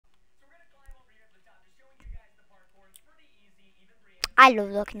I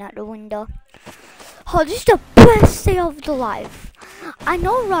love looking out the window. Oh, this is the best day of the life. I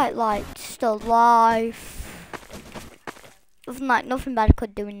know, right? Like, it's the life. Like, nothing bad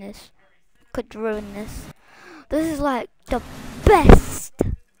could do in this. Could ruin this. This is like the best.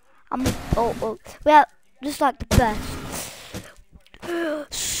 Well, just like the best.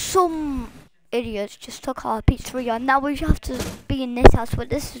 Some idiots just took our pizzeria, and now we have to be in this house, but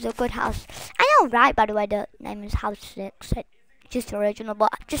this is a good house. I know, right? By the way, the name is House 6. It's just original,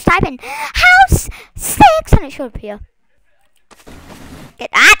 but just type in House 6 and it should appear. Get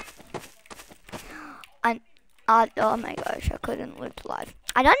that? And oh my gosh, I couldn't live life.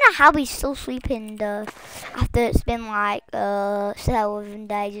 I don't know how we still sleep in the after it's been like 7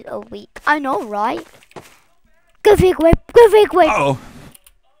 days a week. I know, right? Go big whip, go big whip. Oh.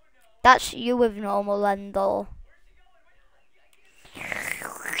 That's you with normal end though.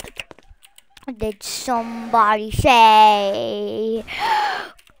 Did somebody say?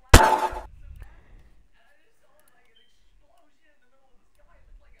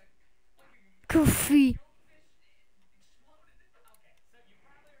 Goofy.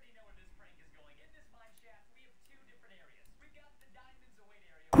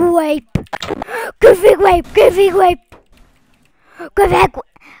 Grape. Goofy grape, goofy grape. Goofy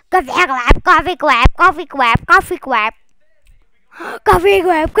grape, coffee grape, coffee grape, coffee grape. Coffee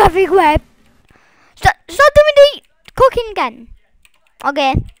grape, coffee grape. Stop doing the cooking again.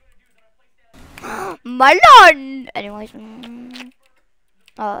 Okay. Melon. Anyways.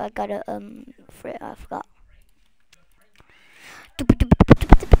 Oh, I gotta I forgot.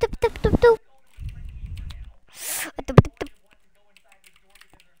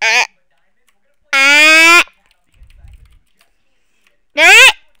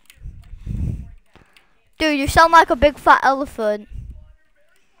 Dude, you sound like a big fat elephant.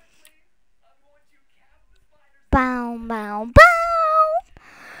 Bow, bow,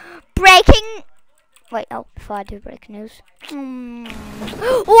 bow. Breaking. Wait, oh, before I do breaking news.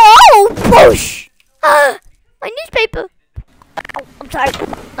 Whoa, push! My newspaper. Oh, I'm sorry.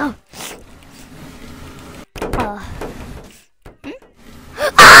 Oh. Ah!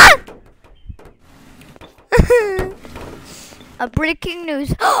 A breaking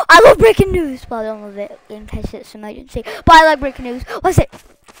news. I love breaking news. Well, I don't love it in case it's emergency. But I like breaking news. What's it?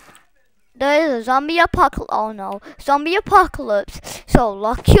 There is a zombie apocalypse. Oh no, zombie apocalypse. So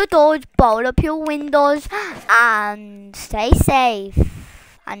lock your doors, bolt up your windows, and stay safe.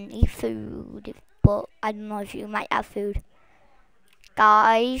 And eat food. But I don't know if you might have food.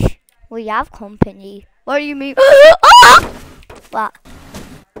 Guys, we have company. What do you mean? What?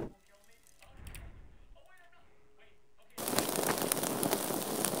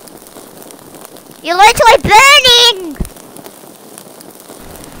 You're literally burning!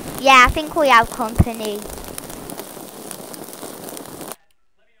 Yeah, I think we have company.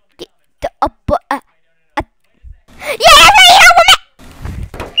 Yeah,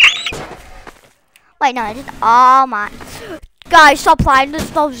 wait, no, I just. Oh my. Guys, stop playing.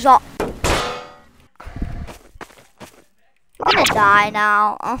 There's no zop. We're gonna die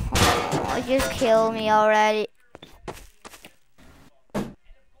now. Oh, just kill me already.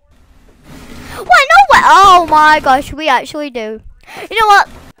 Why no way? Oh my gosh, we actually do. You know what?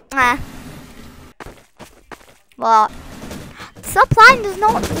 What? Stop playing. There's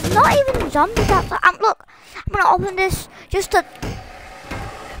not even zombies outside. Look, I'm gonna open this just to.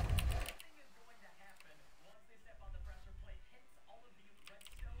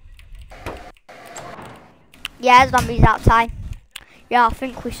 Yeah, zombies outside. Yeah, I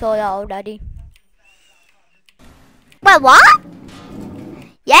think we saw that already. Wait, what?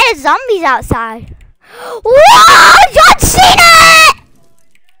 Yeah, there's zombies outside. Whoa! John Cena!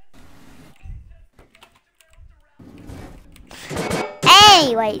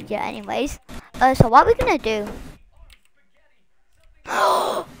 Anyways, so what are we gonna do?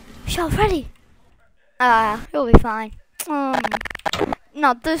 Show Freddy. You'll be fine.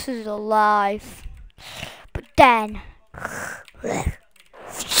 No, this is a life. But then.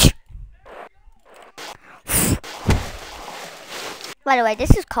 By the way,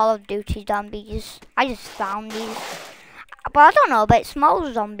 this is Call of Duty Zombies. I just found these. But I don't know about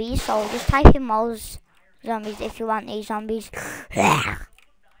small zombies, so just type in small zombies if you want these zombies.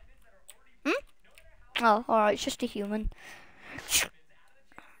 Oh, alright, it's just a human.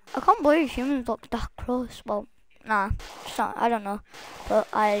 I can't believe humans look that close. Well, nah, it's not, I don't know. But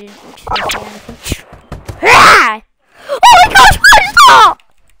I didn't say anything. Oh my gosh, what is that?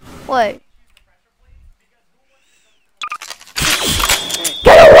 Wait.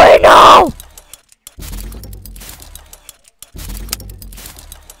 Get away now!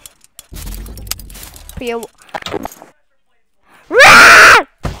 Pia.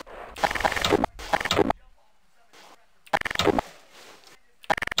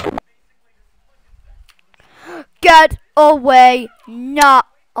 No way. No.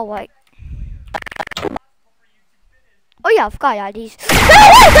 Oh, wait. Oh, yeah, I've got IDs. Get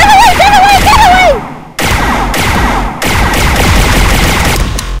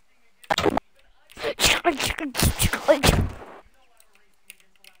away! Get away! Get away! Get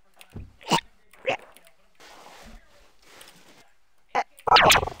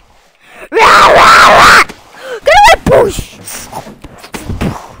away! Get away, push!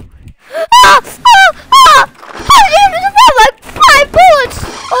 Like 5 bullets!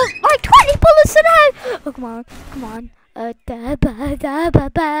 Oh, like 20 bullets in head! Oh, come on, come on. That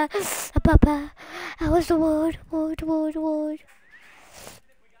was the wood. Wood. Was the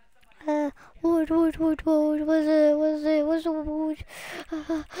wood?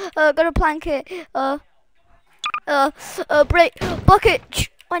 Got a blanket. Break bucket.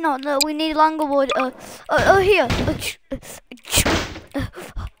 Why not? No, we need longer wood. Here.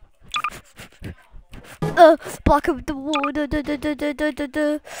 Block up the wood.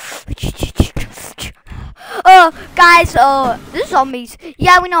 Guys, there's zombies.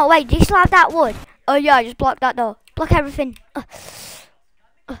 Yeah, we know. Wait, do you still have that wood? Yeah, just block that door. Block everything.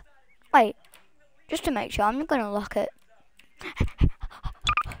 Wait, just to make sure, I'm not gonna lock it.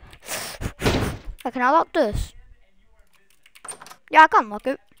 Can I lock this? Yeah, I can lock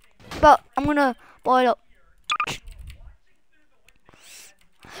it. But I'm gonna blow it up.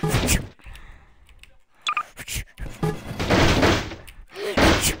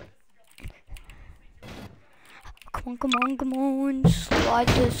 Come on. Slide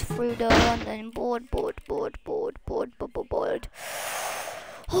this through there and then board.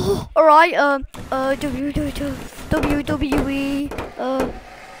 Oh, alright, WWE,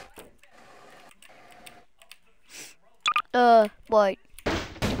 wait.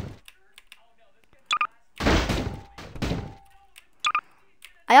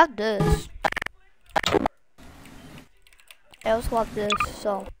 I have this. I also have this,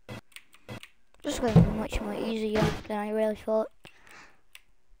 so just going to be much more easier than I really thought.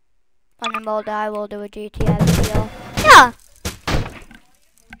 And then I will do a GTA video. Yeah!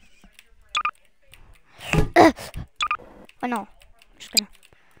 Oh no, I'm just gonna.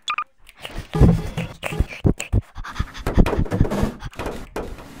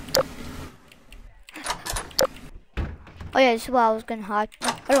 Oh yeah, this is what I was gonna hide.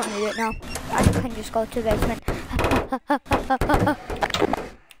 I don't need it now. I can just go to the basement.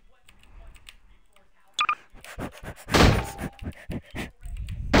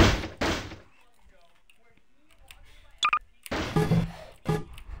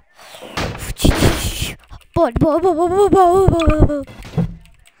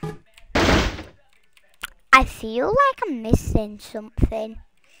 I feel like I'm missing something.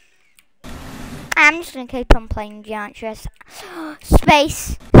 I'm just gonna keep on playing Giant Dress.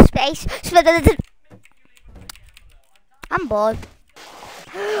 Space. I'm bored.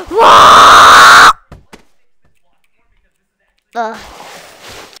 Ugh.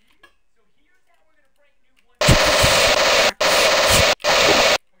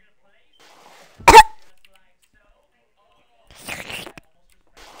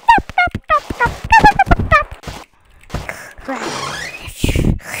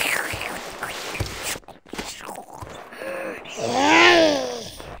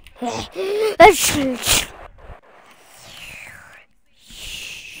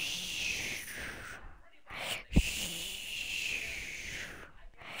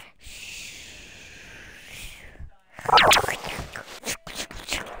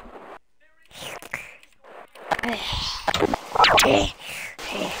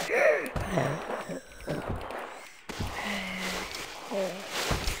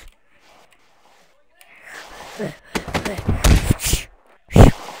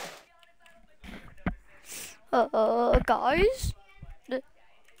 Guys, there's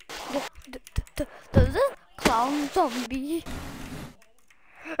a clown zombie.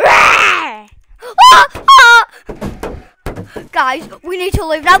 Guys, we need to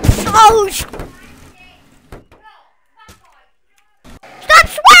leave now. Oh, stop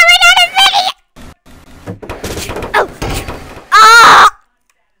swearing at a video!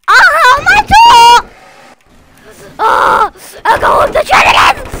 My door! I'll go up the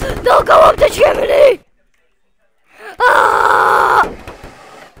chimney! Don't go up the chimney!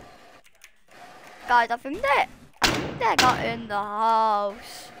 Guys, I think they got in the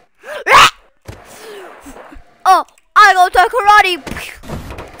house. Oh, I go to karate.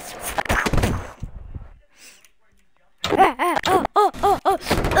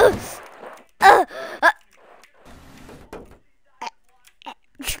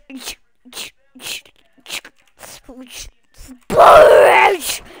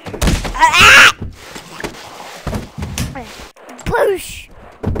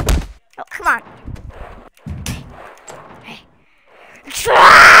 Oh, come on. Hey.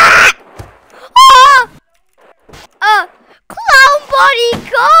 Clown body,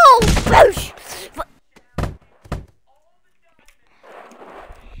 go! Boosh!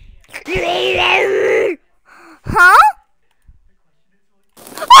 Huh?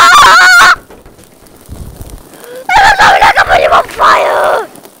 I can put him on fire!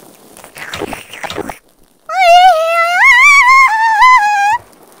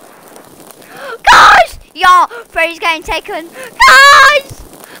 Guys! Yo, Freddy's getting taken. Guys!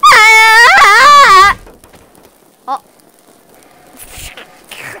 Oh.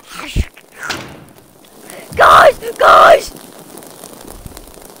 Guys! Guys!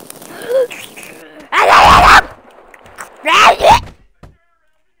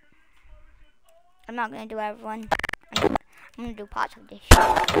 I'm not gonna do everyone. I'm gonna do parts of this.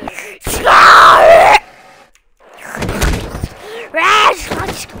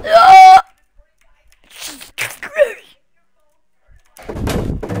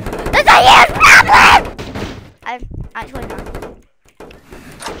 There's a huge problem! I'm actually not.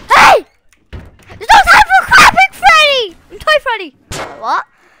 Hey! There's no time for clapping, Freddy! I'm Toy Freddy. What?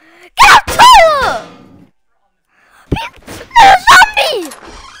 Get out, Tyler! There's a zombie!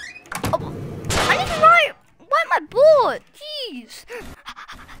 Oh, I need to wipe my board. Jeez.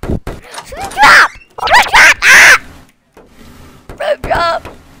 Spring trap! Spring trap! Ah! Spring trap!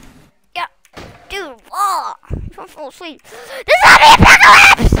 Yeah. Dude, oh. I'm fall asleep. There's zombie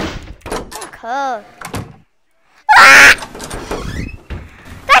apocalypse! Okay. Ah!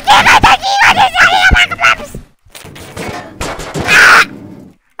 Thank you, there's zombie apocalypse! Ah!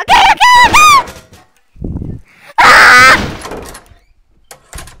 Okay. Ah!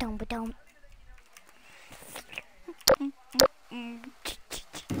 Don't.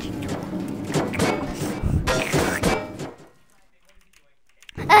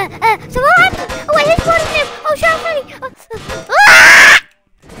 So what happened? Oh wait, his body's new. Oh, Shadow Freddy.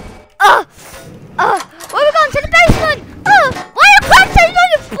 Where are we going? To the basement. Why are crabs on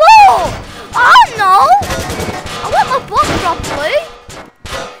your floor? Oh no. I want my box properly.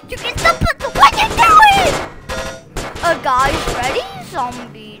 You can stop it. What are you doing? Guys, Freddy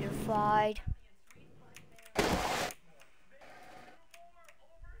zombie-ified.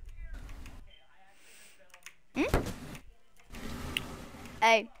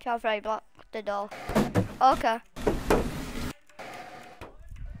 Hey, Shadow Freddy, block the door. Okay.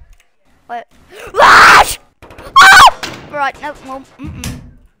 Wait. Rush! Oh! Right, nope.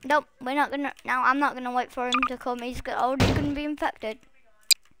 Nope, we're not gonna. Now I'm not gonna wait for him to come. He's already gonna be infected.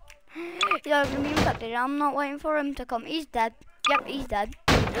 He's already gonna be infected. I'm not waiting for him to come. He's dead. Yep, he's dead.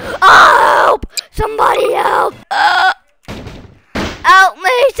 Help! Somebody help! Help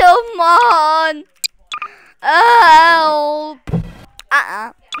me, someone! Help!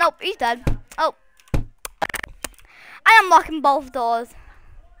 Nope, he's dead. Oh. I am locking both doors.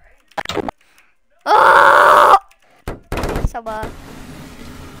 Oh! So, by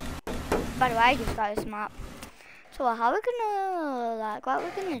the way, I just got this map. So, how are we gonna, like, what are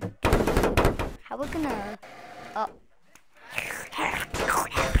we gonna do? How are we gonna, oh.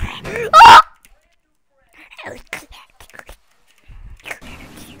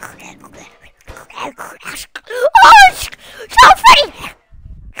 Stop Freddy!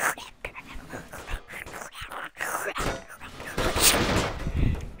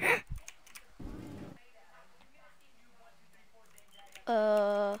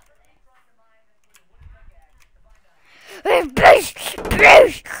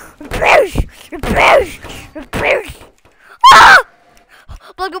 Ah!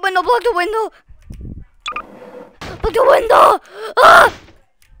 Block the window! Block the window! Block the window! Ah!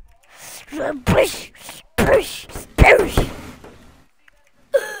 Push!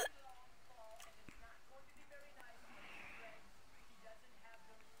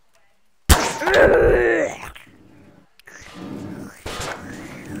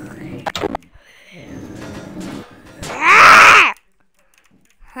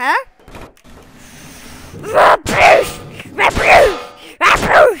 Huh?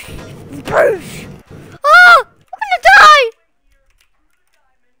 Oh! I'm gonna die!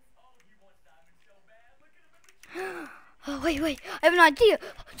 Oh, wait. I have an idea.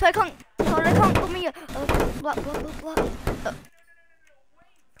 So I can't come here. Block.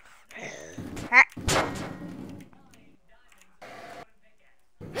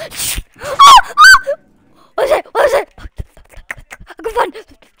 What is it? I can find it.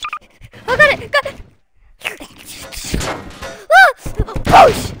 I got it.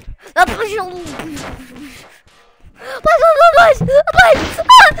 Push! Please!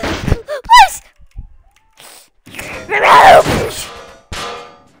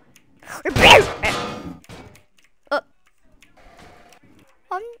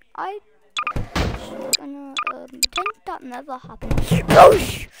 never happen.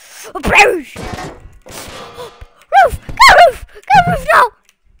 Boosh! Boosh! Roof! Go roof! Go roof now!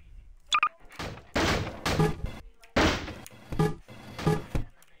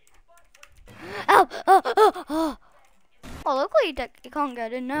 Oh, oh, oh, oh. Oh, look what you can't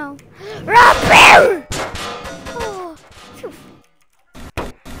get in now. Run! Oh, phew.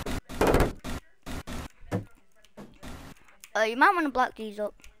 You might want to block these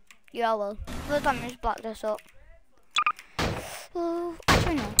up. Yeah, I will. First time, just block this up. Oh,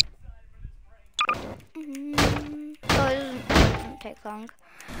 actually no. So it doesn't take long.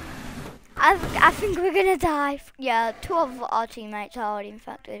 I think we're gonna die. Yeah, 2 of our teammates are already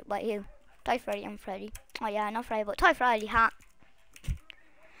infected. Wait, who? Toy Freddy and Freddy. Oh yeah, not Freddy, but Toy Freddy, huh?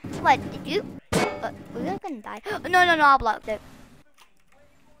 Wait, did you? We're gonna die. Oh, no, I blocked it.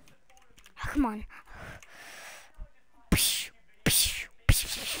 Oh, come on.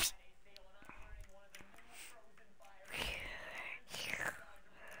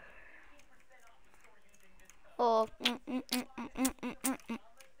 Oh.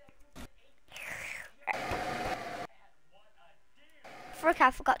 Frick, I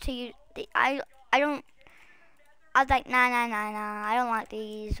forgot to use the. I don't. I was like, nah, I don't like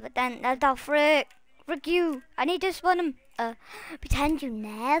these. But then that's all frick you. I need to spawn them. Pretend you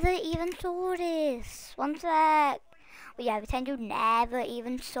never even saw this. One sec. Well, yeah, pretend you never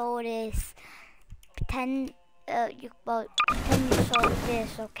even saw this. Pretend you saw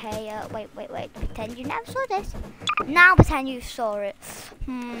this. Okay. Wait. Pretend you never saw this. Now pretend you saw it.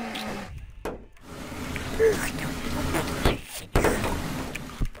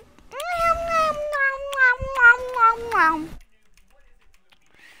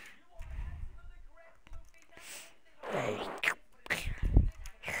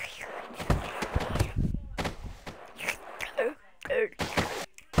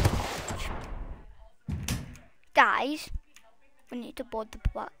 Guys, we need to board the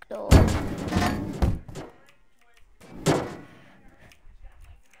back door.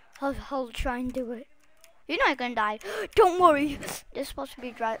 I'll try and do it. You're not gonna die. Don't worry. This is supposed to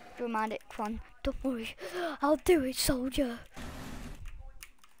be dramatic fun. Don't worry. I'll do it, soldier.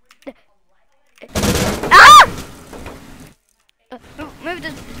 Ah! Move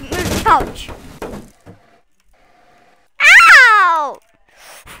the couch. Ow!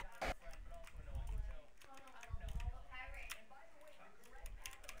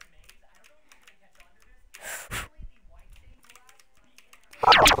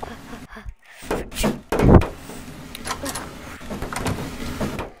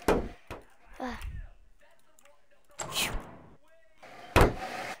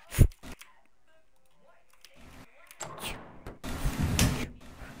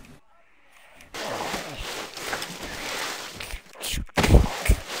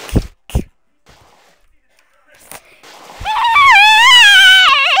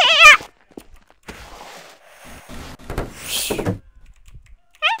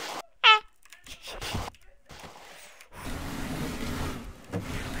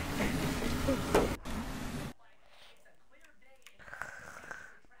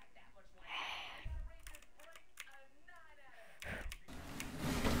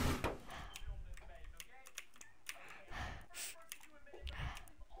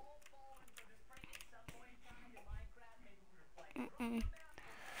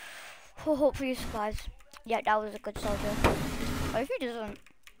 Oh, hopefully he survives. Yeah, that was a good soldier. But if he doesn't,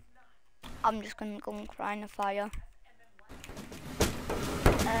 I'm just gonna go and cry in the fire.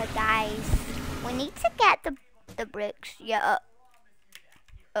 Guys, we need to get the bricks. Yeah.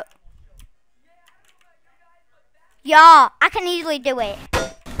 Yeah, I can easily do it.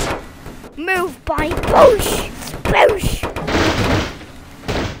 Move by push.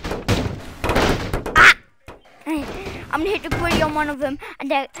 Ah! I'm gonna hit the gritty on one of them,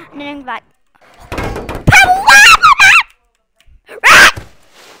 and then I'm like,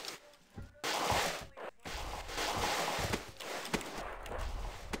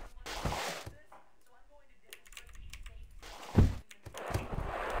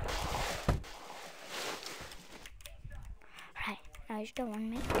 right, noise, don't want to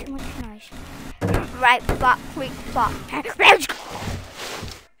make too much noise. Right, fuck, quick, fuck.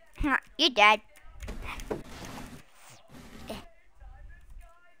 You're dead.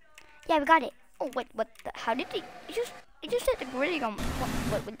 Yeah, we got it. Oh, wait, what the, how did he just hit the gritty on,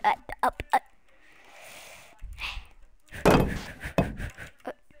 up.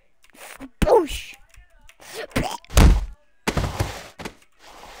 Boosh!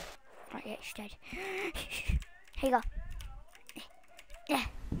 Right, yeah, she's dead. Here you go. Yeah.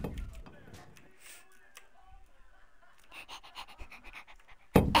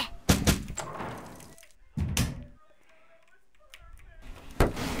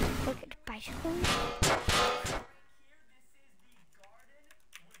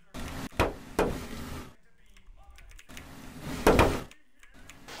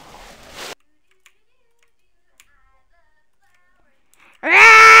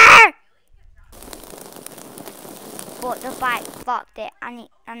 but the bike blocked it, and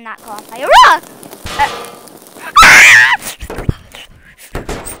that got on fire. Run! Ah!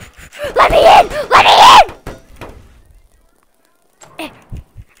 Let me in! Let me in!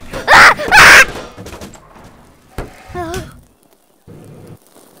 Ah! Ah! Oh.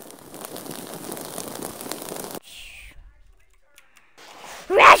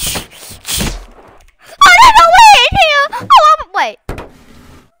 Rush! Oh, there's no way in here! Oh, wait.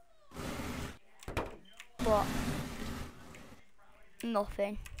 What?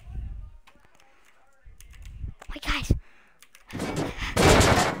 Nothing. Wait, guys.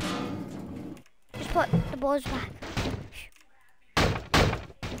 Just put the balls back.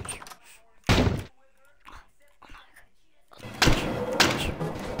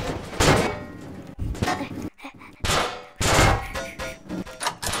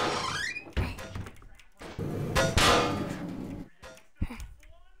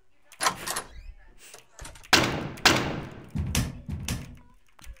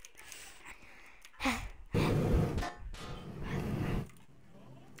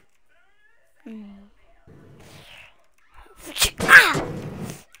 Ah!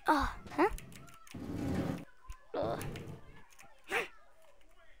 Oh, huh?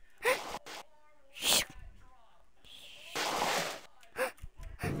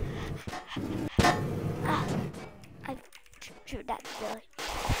 I shoot that Billy.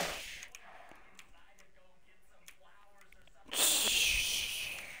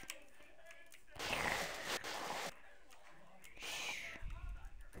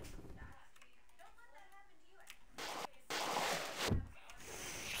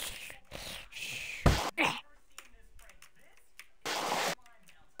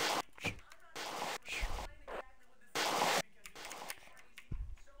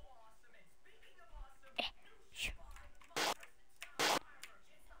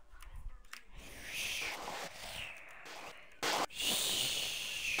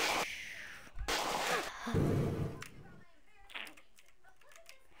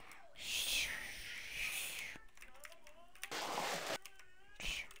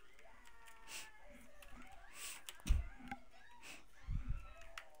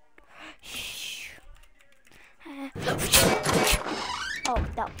 Oh,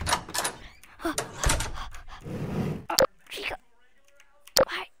 no. Chica.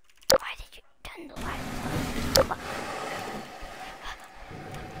 Why did you turn the light on?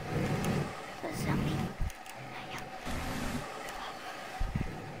 The zombie.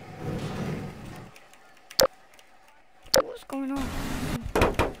 What's going on?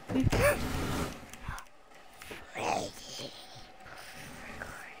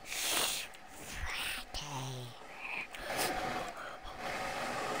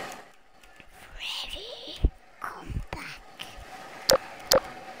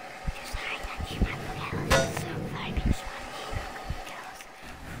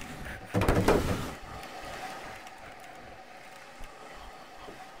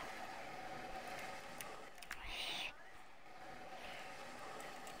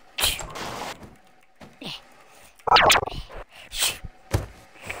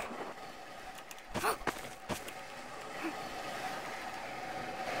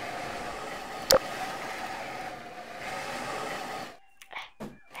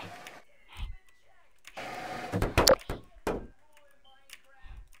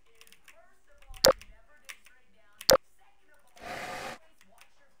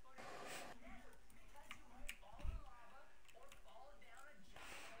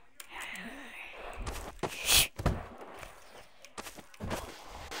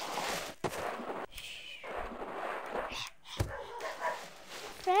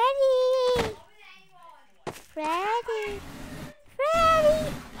 Freddy! Freddy!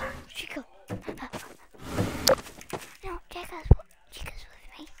 Chico! No, Chica's with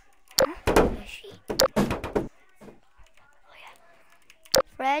me. Huh? Where is she? Oh, yeah.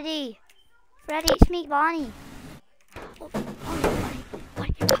 Freddy! Freddy, it's me, Bonnie. Oh, Bonnie. Bonnie.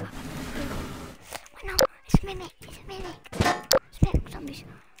 Wait, no, it's a mimic. It's a mimic. It's mimic zombies.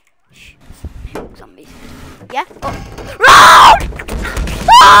 Shh, mimic zombies. Yeah? Oh. Run!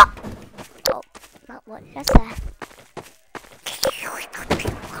 Ah! Oh, not what? That's that.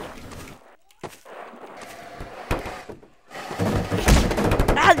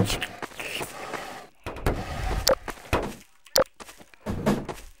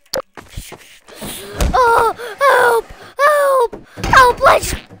 Oh, help! Help! Help,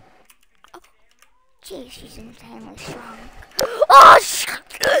 please! Jeez, she's insanely strong. Oh, she's a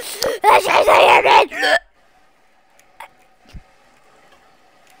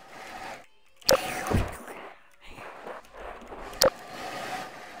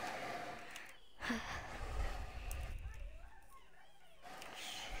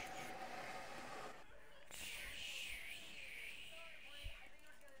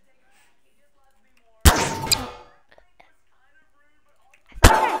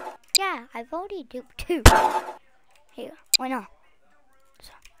I've already duped 2. Here, why not?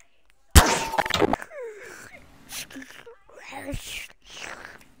 So.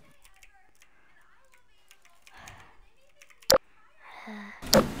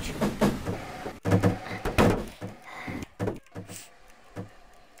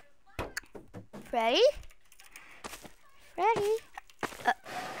 Freddy? Freddy?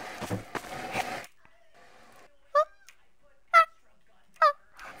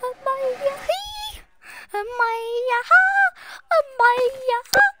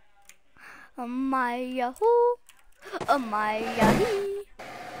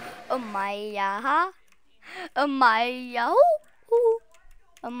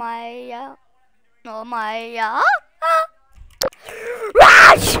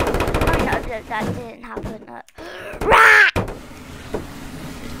 Rush! Oh no, that didn't happen.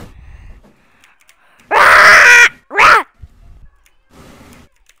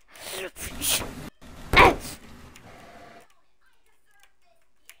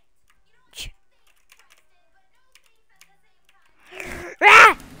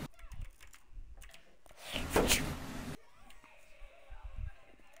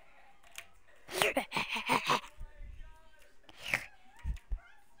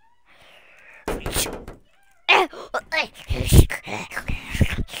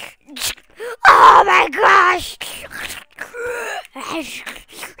 Oh my gosh!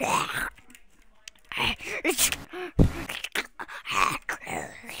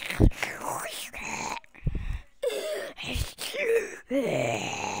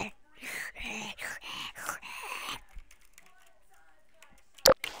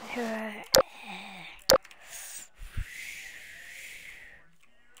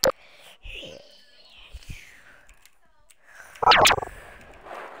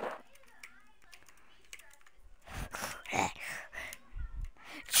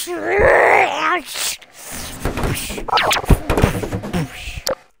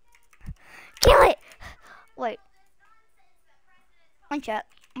 Kill it! Wait. One sec.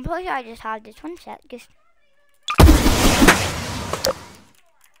 I'm pretty sure I just have this. One sec. Just.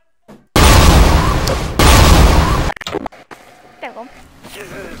 There we go.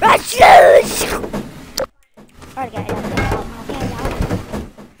 Alright, get it out.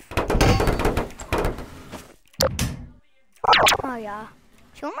 Oh yeah.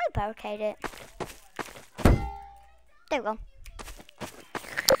 So I'm gonna barricade it. There we go.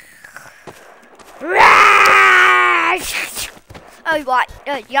 Oh what?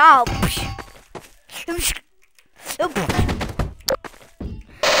 Yeah.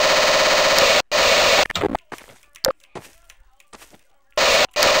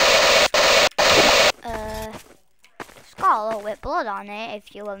 It's got a little bit of blood on it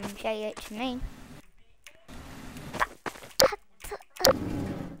if you say it to me.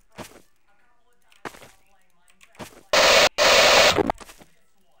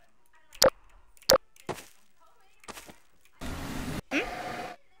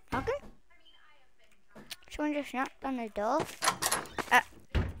 Okay. Someone just knocked on the door.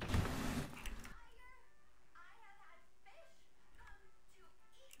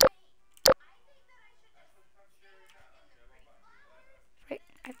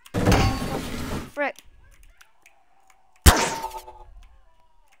 Frick.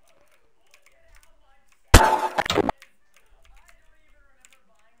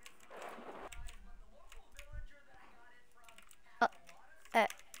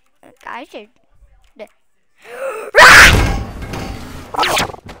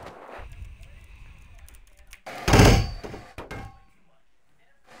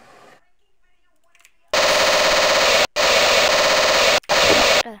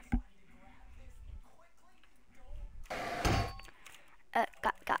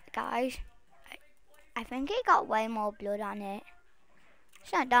 Guys, guys, I think it got way more blood on it.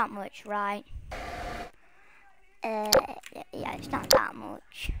 It's not that much, right? Yeah, it's not that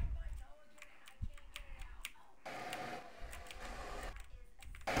much.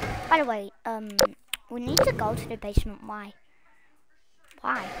 By the way, we need to go to the basement. Why?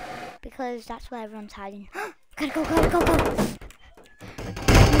 Why? Because that's where everyone's hiding. Gotta go, gotta go, go.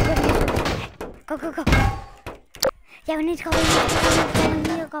 Go, go, go. Yeah, we need to go, we need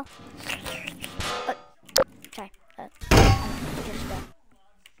to go. Sorry. Just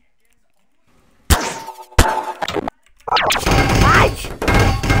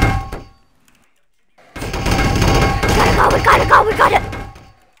We gotta go, we gotta go.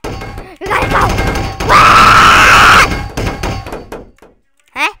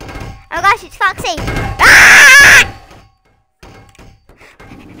 Huh? Oh gosh, it's Foxy.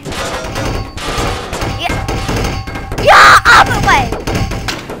 Yeah, out of the way.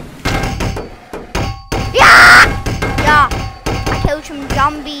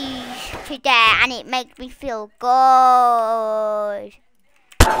 cheese today, and it makes me feel good.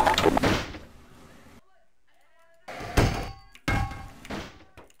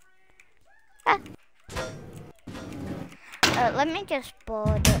 Let me just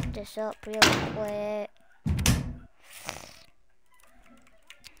board this up real quick.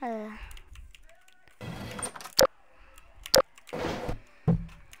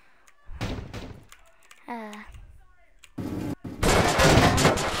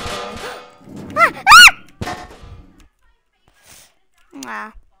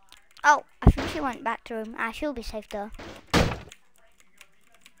 Oh, I think she went back to room. She'll be safe though.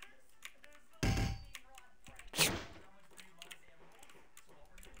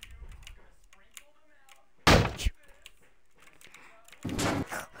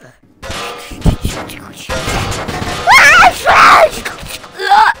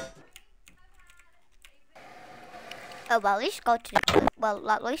 Oh well, let's go to the,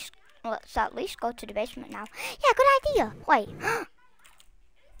 let's at least go to the basement now. Yeah, good idea. Wait.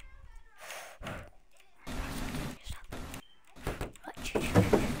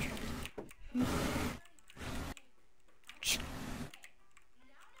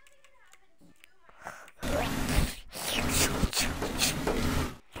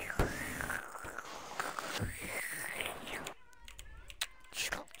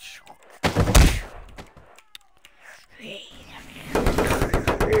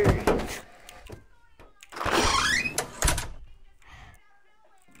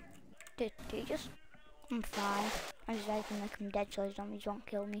 Dude, just, I'm fine. I just like to make him dead so his zombies won't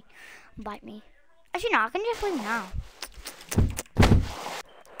kill me and bite me. Actually, no, I can just leave now.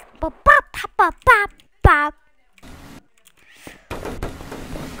 Bop, bop, bop, bop, bop, bop.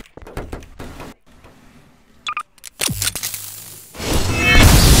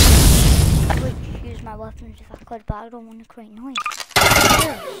 I would use my weapons if I could, but I don't want to create noise.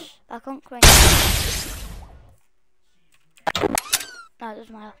 Yes, I can't create noise. No, it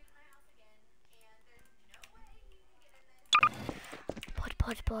doesn't matter.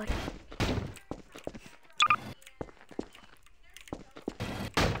 Pod.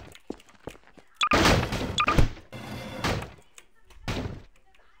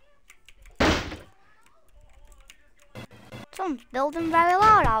 Someone's building very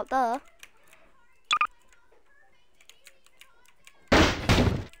loud out there.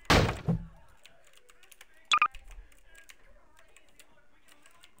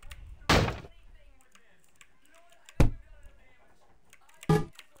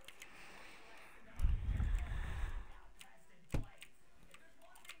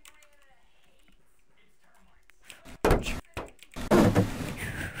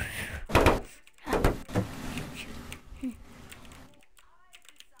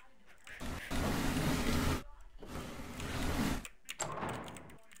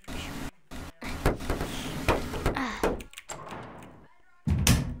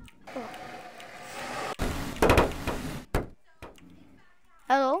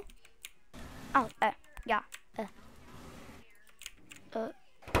 Hello? Oh, yeah.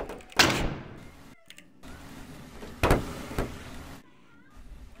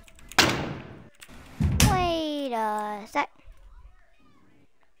 Wait a sec.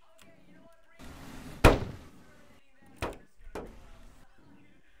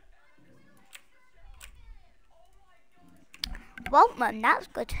 Well, man, that's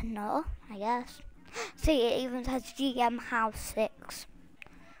good to know, I guess. See, it even says GM House 6.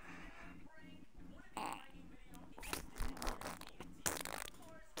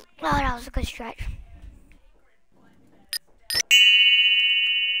 Oh, that was a good stretch.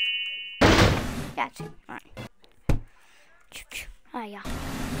 That's it. Alright. Oh, yeah.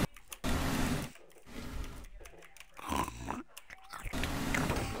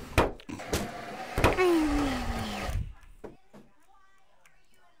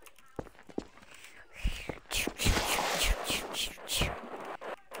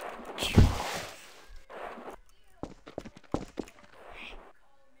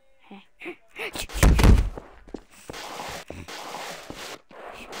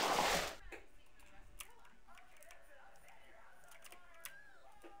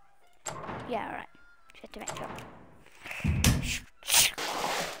 Yeah, alright. Just have to make sure.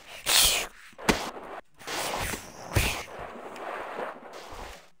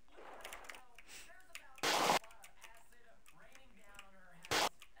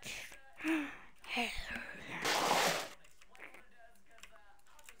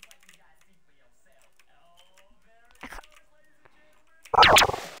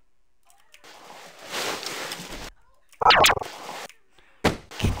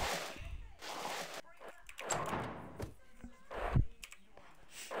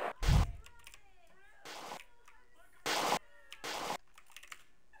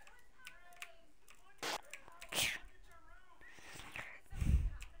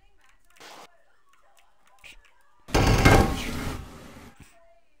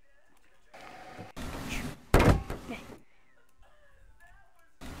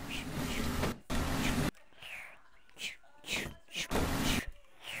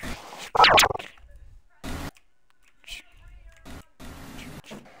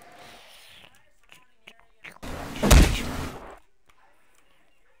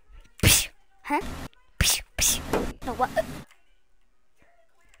 Huh? Psh, psh. No, what?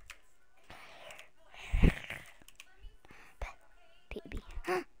 Baby.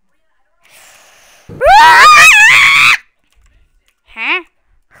 Huh? Huh?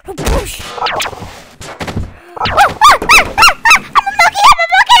 Push. I'm looking.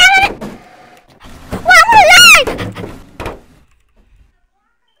 Well, I'm alive.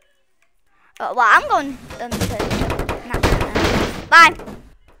 Well, I'm going to bye.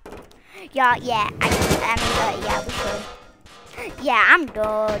 Yeah, yeah, yeah, we should. Yeah, I'm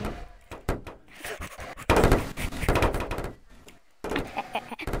done.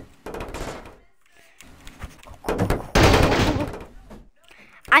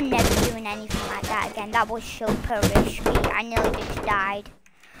 I'm never doing anything like that again. That was super risky. I nearly just died.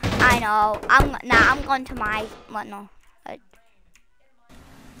 I know. I'm going to my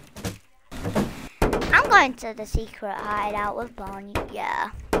I'm going to the secret hideout with Bonnie.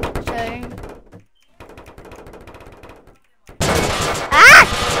 Yeah. Soon.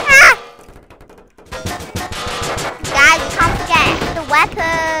 Guys, you can't forget the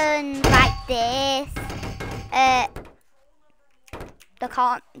weapons like this. The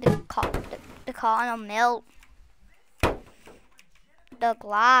carton of milk, the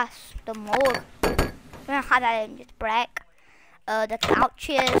glass, the mug. We don't have that in just break. The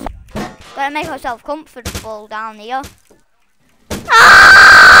couches. Gotta make ourselves comfortable down here.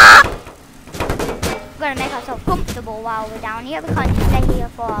 Gotta make ourselves comfortable while we're down here. We can't just stay here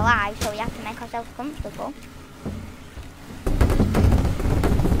for our lives, so we have to make ourselves comfortable.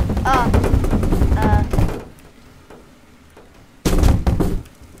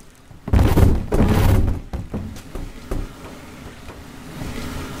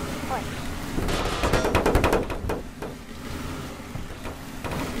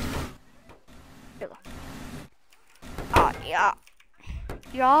 Yeah.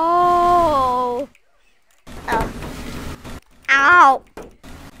 Yo. Ow. Oh.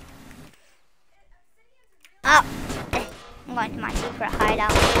 I'm going to my secret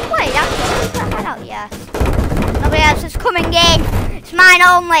hideout. Wait, that's your secret hideout? Yes. Nobody else is coming in. It's mine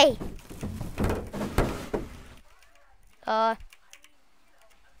only.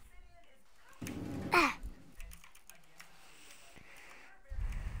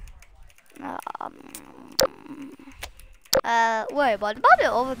 Worry about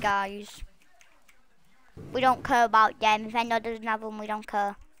the other guys. We don't care about them. If anyone doesn't have them, we don't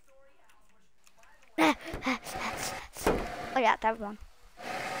care. Oh yeah, that's everyone.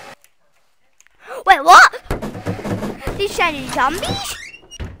 Wait, what? These shiny zombies?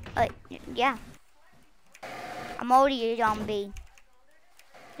 Yeah. I'm already a zombie.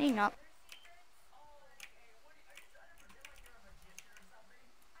 No, you're not.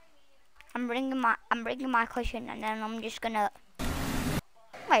 I'm bringing my cushion, and then I'm just gonna.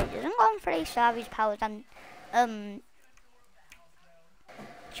 Wait, doesn't go on Freddy Savage powers and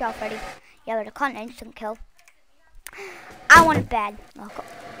sure, Freddy. Yeah, but I can't instant kill. I want a bed. Okay.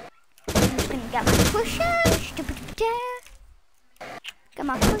 I'm just gonna get my cushion. Get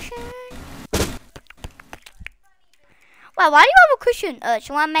my cushion. Well, why do you have a cushion? Do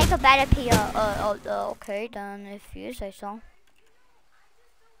you want to make a bed appear? Okay, then if you say so.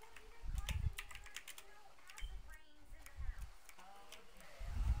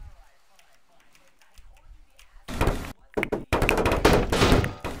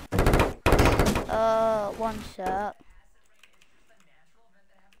 One sec.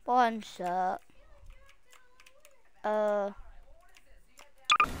 One sec.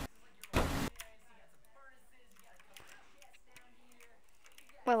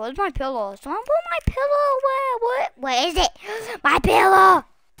 Wait, where's my pillow? Someone put my pillow where is it? My pillow!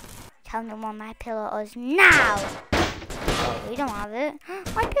 Tell me where my pillow is now! Oh, we don't have it.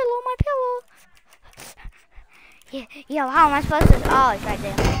 My pillow! Yo, how am I supposed to? Oh, it's right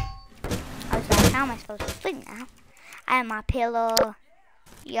there. I was like, how am I supposed to sleep now? I have my pillow.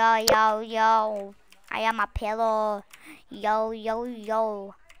 Yo. I have my pillow. Yo.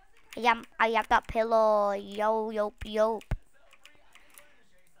 I have that pillow. Yo.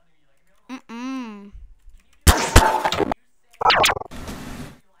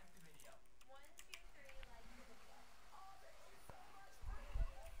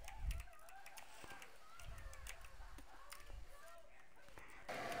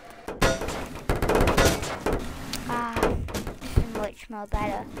 Much more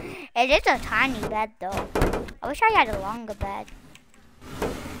better. It is a tiny bed though. I wish I had a longer bed.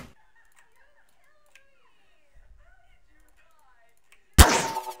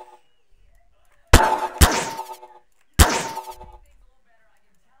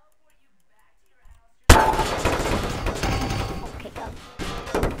 Okay, go.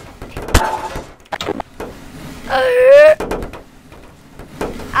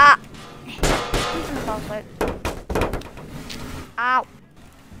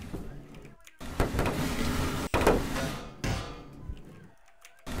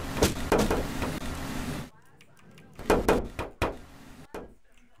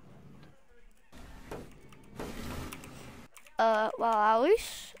 Well, at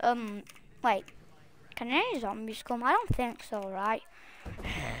least, wait, can any zombies come? I don't think so, right?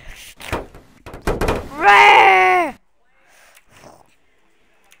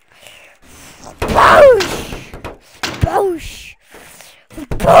 Boosh! Boosh!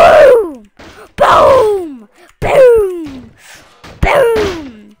 Boom! Boom! Boom!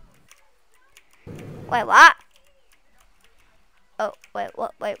 Boom! Wait, what? Oh, wait,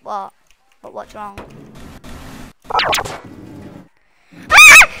 what? Wait, what? But what's wrong?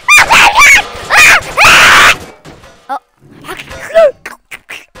 Oh.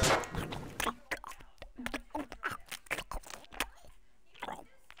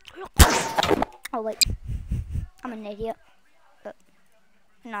 Oh wait, I'm an idiot. But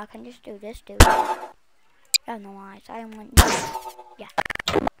no, I can just do this, dude. Oh no, eyes. I want you. Yeah.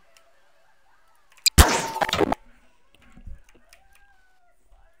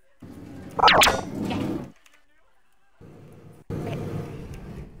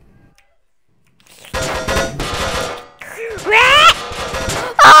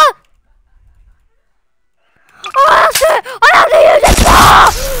 Oh! Oh, that's it! I have to use it!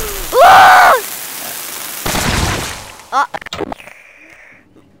 Oh!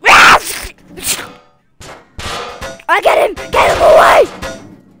 I get him! Get him away!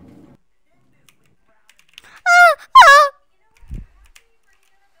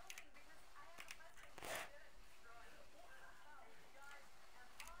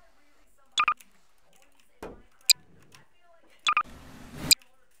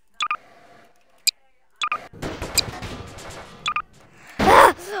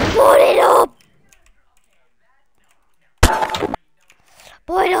 Board it up!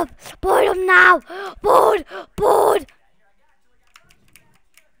 Board up! Board up now! Board! Board!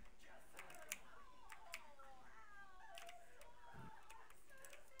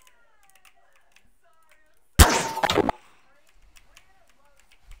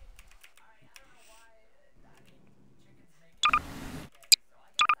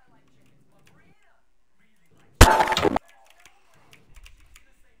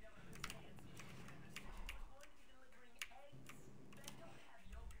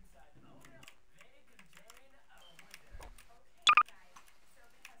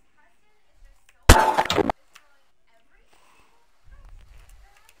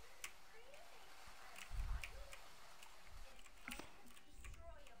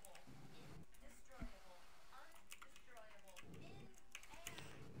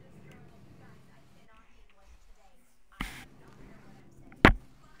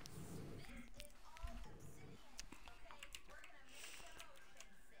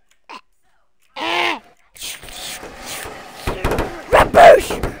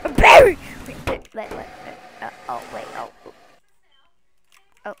 Wait. Oh, wait.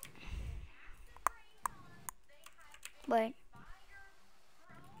 Oh. Wait.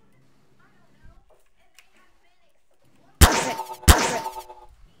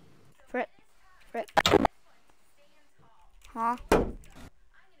 Frick. Huh?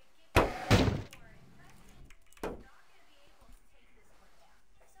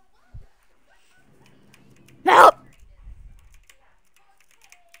 Help!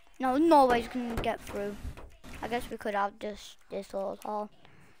 No, nobody's gonna get through. I guess we could have this little hall.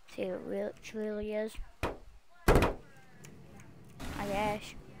 See what it really is. I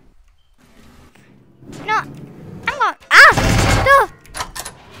guess. No, I'm going.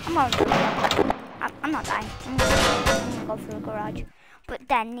 I'm not dying. I'm gonna go through the garage. But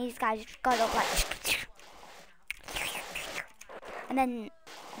then these guys got up like, and then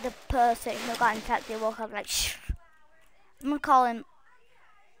the person who got infected woke up like. I'm gonna call him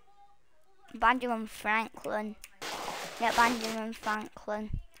Benjamin Franklin. Yeah, Benjamin Franklin.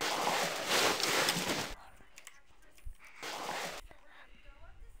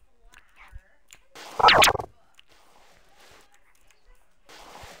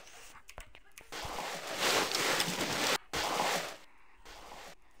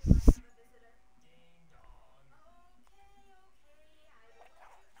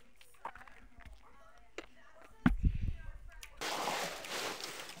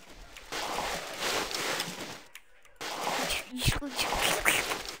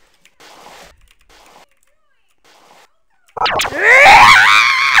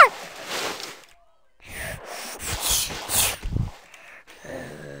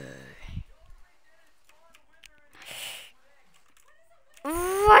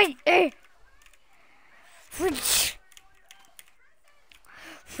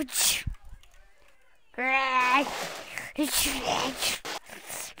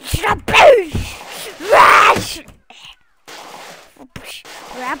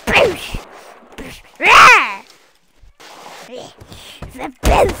 The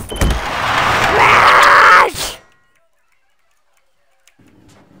best. Crash!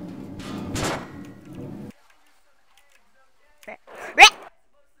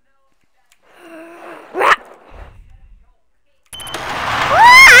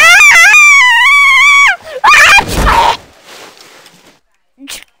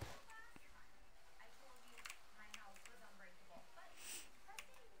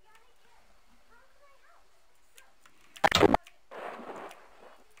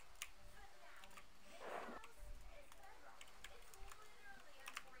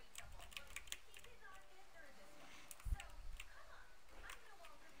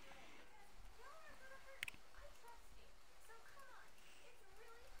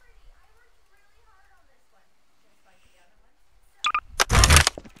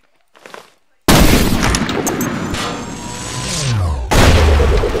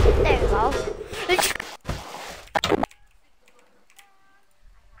 There you go.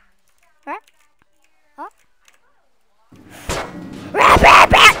 Right? Huh?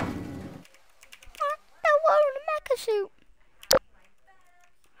 That was a mecha suit.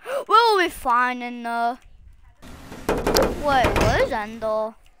 We'll be fine in the. Wait, what is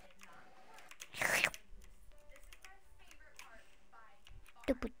Ender?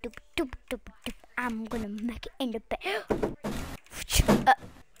 I'm gonna make it in the bed.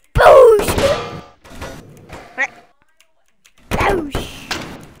 Boosh! Boosh!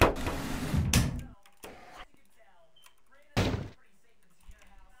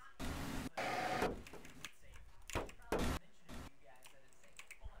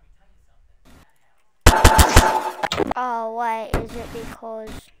 Oh wait, is it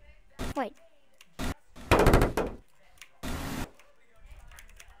because... Wait.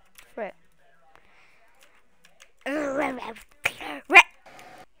 Right.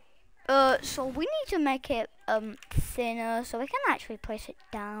 So we need to make it thinner so we can actually place it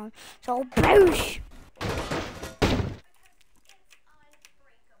down. So boosh!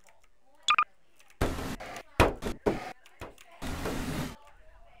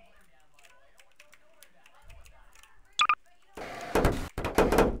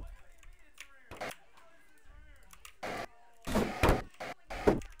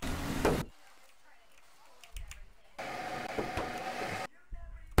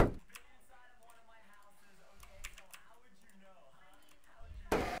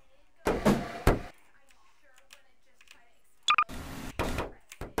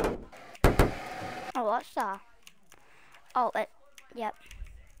 Oh, what's that? Oh, yep.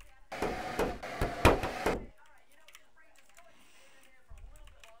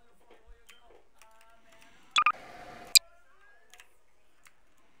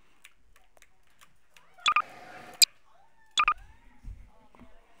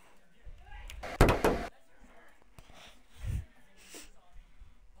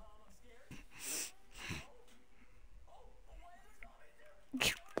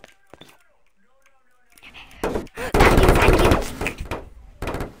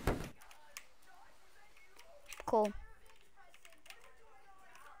 Cool.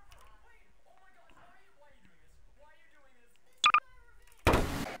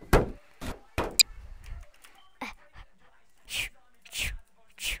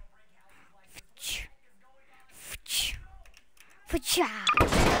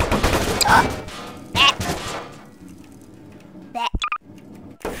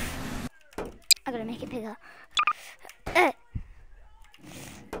 I gotta make it bigger.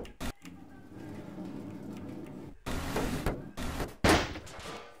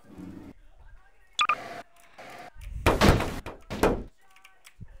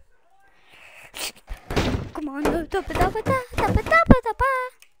 Come on,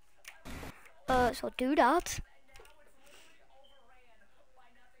 so do that.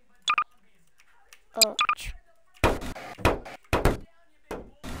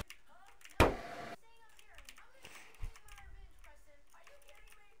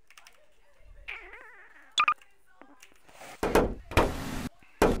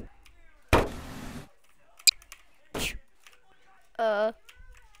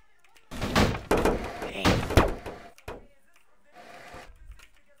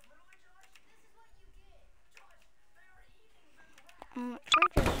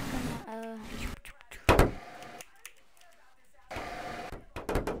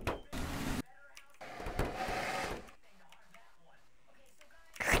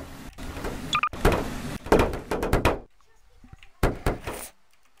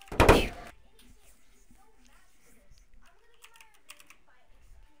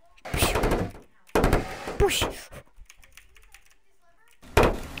 We're just gonna push.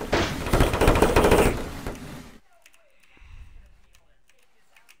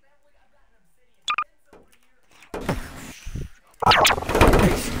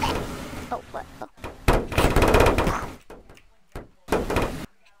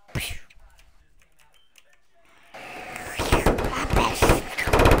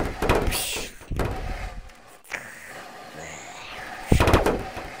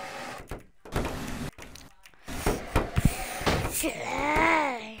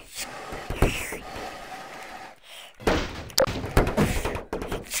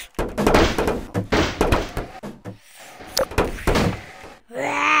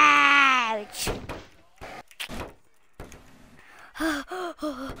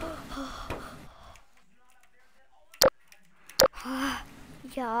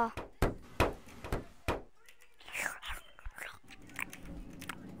 Yeah.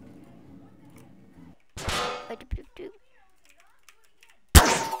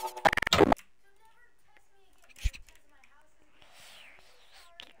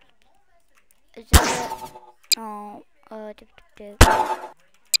 Is this it? Oh, oh,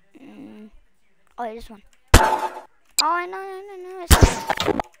 this one. Oh, no, it's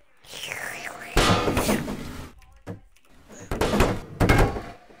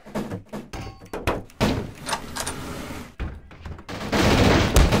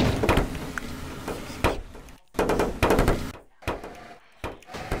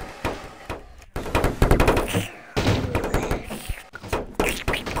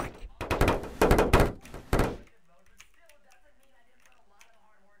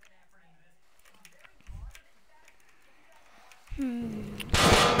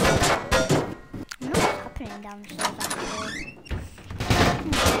what's happening downstairs actually.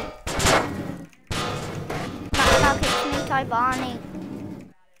 It's me, Ty Barney.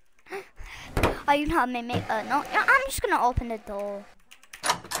 Oh, you have me make no, I'm just gonna open the door.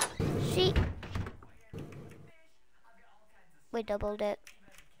 See? We doubled it.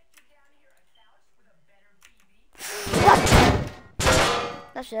 What?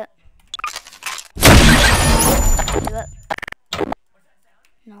 That's it. Do it.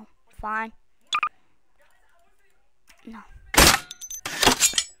 No. Fine. No.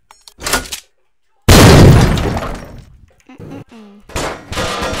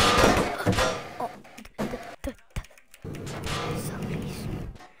 Oh.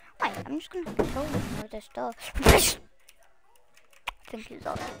 Wait, I'm just gonna control him with this door. I think he's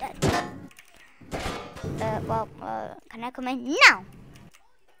already dead. Can I come in now?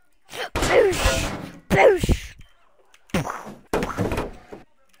 Boosh! Boosh!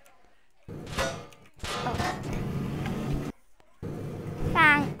 Oh.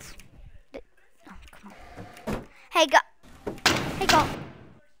 Thanks. Oh, come on. Hey, go.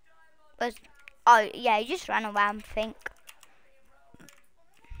 Oh, yeah, he just ran away, I think.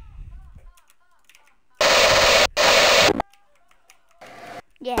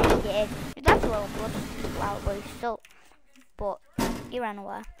 Yeah, he did. That's a little good. Well, but he's still. But he ran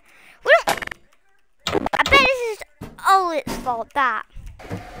away. We don't. I bet this is all its fault. That.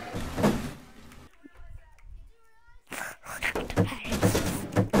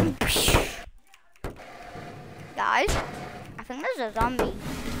 Guys, I think there's a zombie.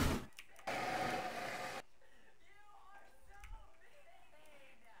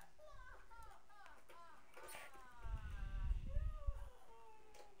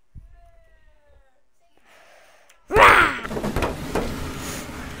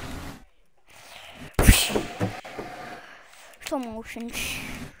 Slow motion.